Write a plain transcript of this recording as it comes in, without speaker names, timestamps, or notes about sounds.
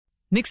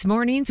Mixed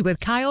Mornings with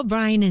Kyle,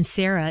 Brian, and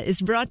Sarah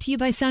is brought to you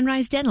by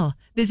Sunrise Dental.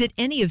 Visit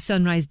any of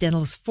Sunrise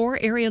Dental's 4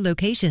 area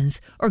locations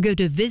or go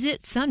to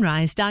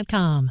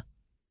visitsunrise.com.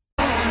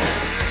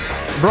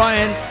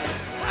 Brian,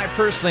 I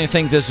personally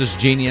think this is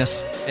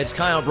genius. It's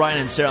Kyle, Brian,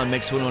 and Sarah on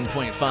Mix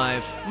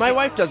 101.5. My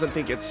wife doesn't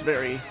think it's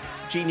very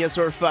genius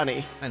or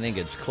funny. I think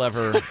it's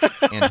clever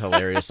and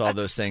hilarious, all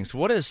those things.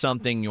 What is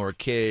something your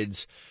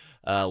kids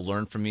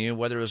learn from you,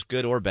 whether it was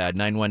good or bad?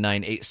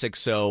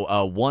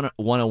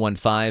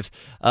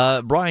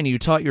 919-860-1015. Brian, you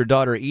taught your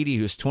daughter Edie,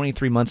 who's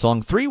 23 months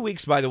long, 3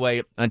 weeks, by the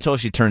way, until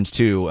she turns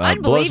 2.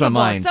 Blows my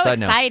mind. So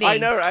exciting. I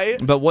know, right?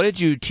 But what did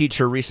you teach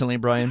her recently,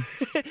 Brian?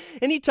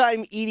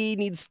 Anytime Edie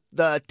needs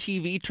the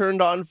TV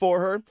turned on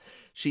for her,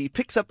 she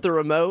picks up the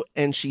remote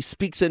and she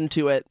speaks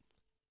into it,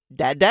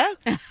 Dada?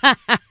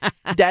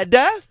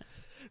 Dada?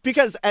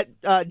 Because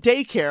at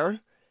daycare,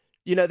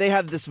 you know, they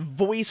have this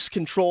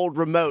voice-controlled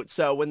remote,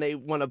 so when they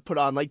want to put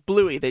on, like,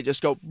 Bluey, they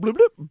just go, bloop,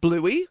 bloop,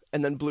 Bluey,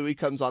 and then Bluey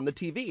comes on the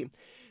TV.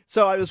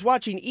 So I was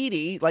watching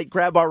Edie, like,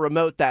 grab our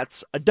remote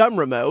that's a dumb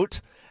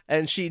remote,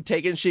 and she'd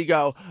take it and she'd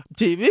go,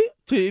 TV,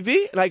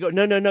 TV, and I go,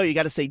 no, you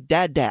got to say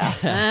Dada.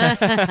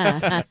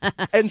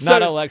 And so,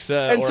 not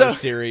Alexa or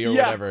Siri or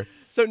whatever.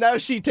 So now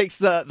she takes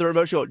the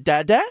remote, she'll go,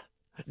 Dada?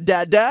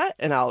 Dada,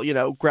 and I'll,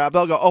 grab it.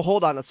 I'll go, oh,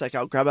 hold on a second.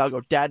 I'll grab it. I'll go,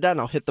 Dada, and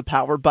I'll hit the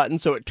power button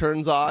so it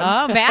turns on.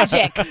 Oh,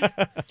 magic.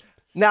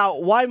 Now,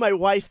 why my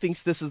wife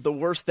thinks this is the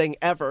worst thing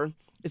ever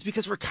is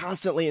because we're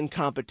constantly in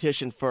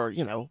competition for,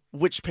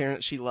 which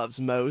parent she loves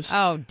most.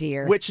 Oh,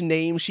 dear. Which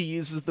name she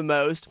uses the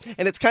most.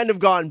 And it's kind of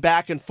gone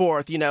back and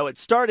forth. It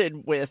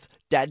started with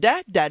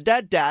Dada,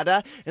 Dada,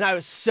 Dada, and I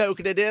was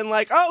soaking it in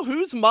like, oh,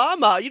 who's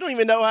Mama? You don't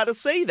even know how to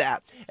say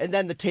that. And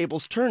then the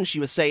tables turned. She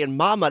was saying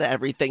Mama to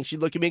everything. She'd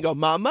look at me and go,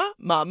 Mama,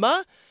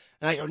 Mama.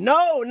 And I go,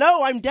 no,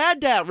 I'm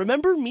Dada.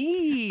 Remember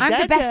me, I'm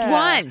Dada. the best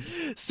one.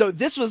 So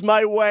this was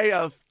my way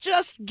of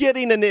just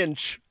getting an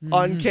inch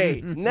on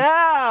Kate.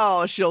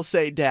 Now she'll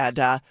say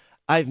Dada.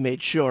 I've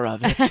made sure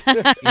of it.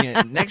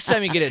 Yeah, next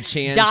time you get a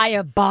chance.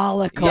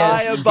 Diabolical.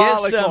 Yes,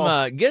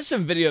 Diabolical. Get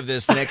some video of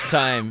this next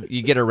time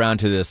you get around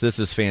to this. This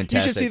is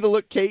fantastic. You should see the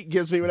look Kate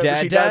gives me whenever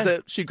Dada? she does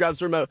it. She grabs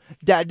the remote.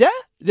 Dada?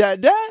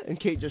 Dada? And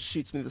Kate just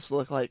shoots me this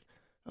look like,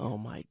 oh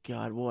my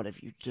God, what have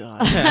you done?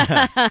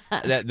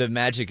 The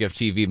magic of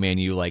TV, man,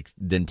 you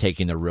then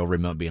taking the real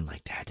remote, being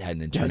like, Dada,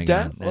 and then turning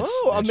Dada? it on. That's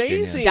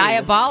amazing. genius.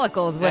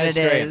 Diabolical is what That's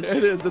it great. is.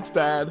 It is. It's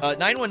bad.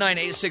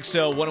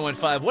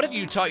 919-860-1015. What have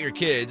you taught your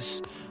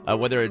kids?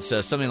 Whether it's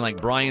something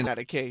like Brian.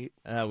 Kate.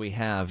 We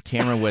have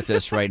Tamara with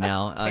us right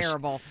now.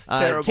 Terrible.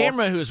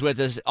 Tamara, who's with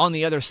us on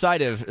the other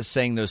side of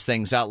saying those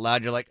things out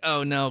loud. You're like,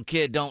 oh, no,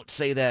 kid, don't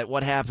say that.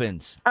 What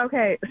happens?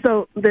 Okay,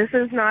 so this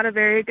is not a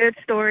very good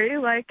story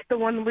like the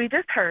one we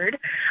just heard.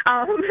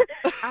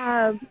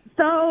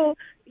 So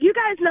you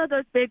guys know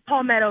those big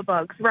palmetto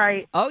bugs,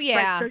 right? Oh,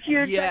 yeah. Like the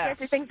huge Yes.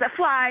 things that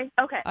fly.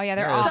 Okay. Oh, yeah,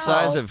 they're The awful.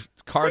 size of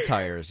car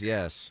tires,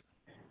 yes.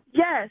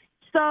 Yes.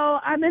 So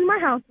I'm in my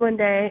house one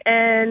day,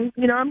 and,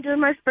 I'm doing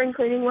my spring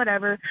cleaning,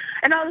 whatever,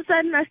 and all of a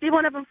sudden I see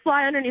one of them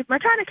fly underneath my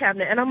china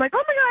cabinet, and I'm like,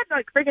 oh, my God,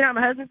 like freaking out.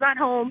 My husband's not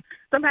home,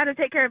 so I'm having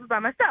to take care of it by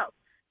myself.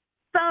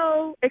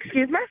 So,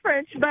 excuse my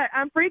French, but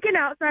I'm freaking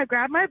out, so I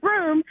grab my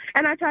broom,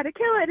 and I try to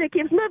kill it, and it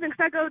keeps moving,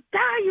 because I go,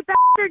 die, you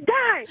bastard,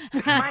 die!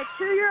 My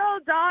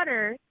 2-year-old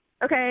daughter,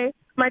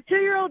 my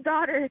 2-year-old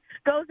daughter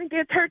goes and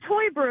gets her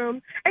toy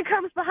broom and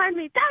comes behind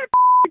me, die,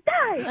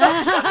 die!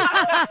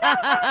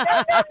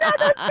 No,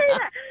 don't say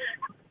that.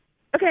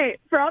 Okay,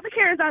 for all the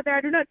Karens out there,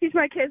 I do not teach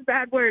my kids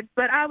bad words,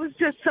 but I was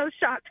just so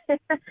shocked.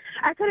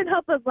 I couldn't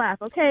help but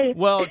laugh, okay?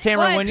 Well,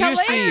 Tamara, when you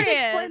see...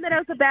 Explain that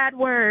as a bad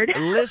word.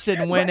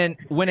 Listen, when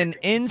an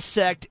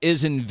insect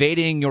is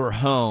invading your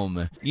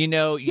home,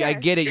 I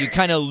get it. You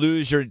kind of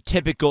lose your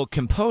typical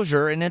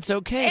composure, and it's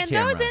okay, And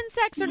Tamara. those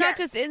insects are not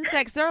just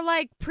insects. They're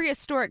like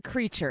prehistoric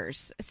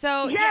creatures.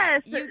 So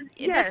Yes, there's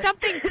yes.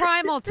 something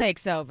primal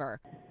takes over.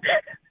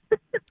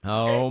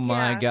 Oh,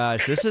 my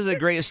gosh. This is a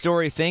great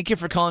story. Thank you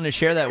for calling to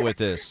share that with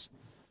us.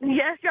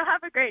 Yes, y'all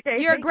have a great day.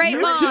 You're a Thank great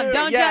you. mom. too.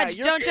 Don't Yeah, judge.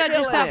 you're Don't judge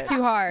killing yourself it.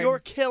 too hard. You're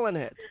killing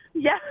it.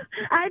 Yeah,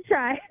 I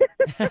try.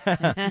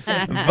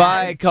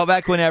 Bye. Call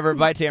back whenever.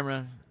 Bye,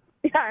 Tamara.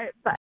 All right,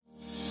 bye.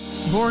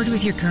 Bored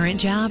with your current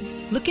job?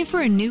 Looking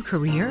for a new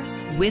career?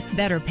 With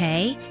better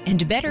pay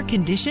and better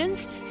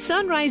conditions?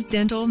 Sunrise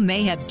Dental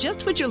may have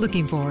just what you're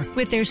looking for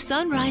with their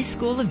Sunrise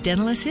School of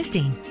Dental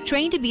Assisting.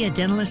 Trained to be a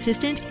dental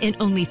assistant in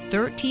only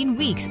 13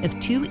 weeks of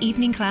 2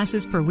 evening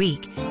classes per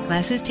week.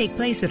 Classes take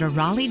place at a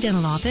Raleigh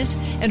dental office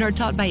and are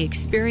taught by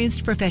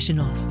experienced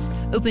professionals.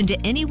 Open to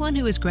anyone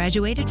who has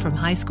graduated from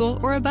high school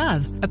or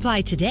above.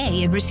 Apply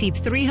today and receive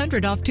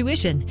 $300 off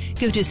tuition.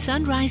 Go to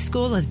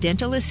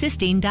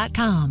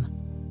sunriseschoolofdentalassisting.com.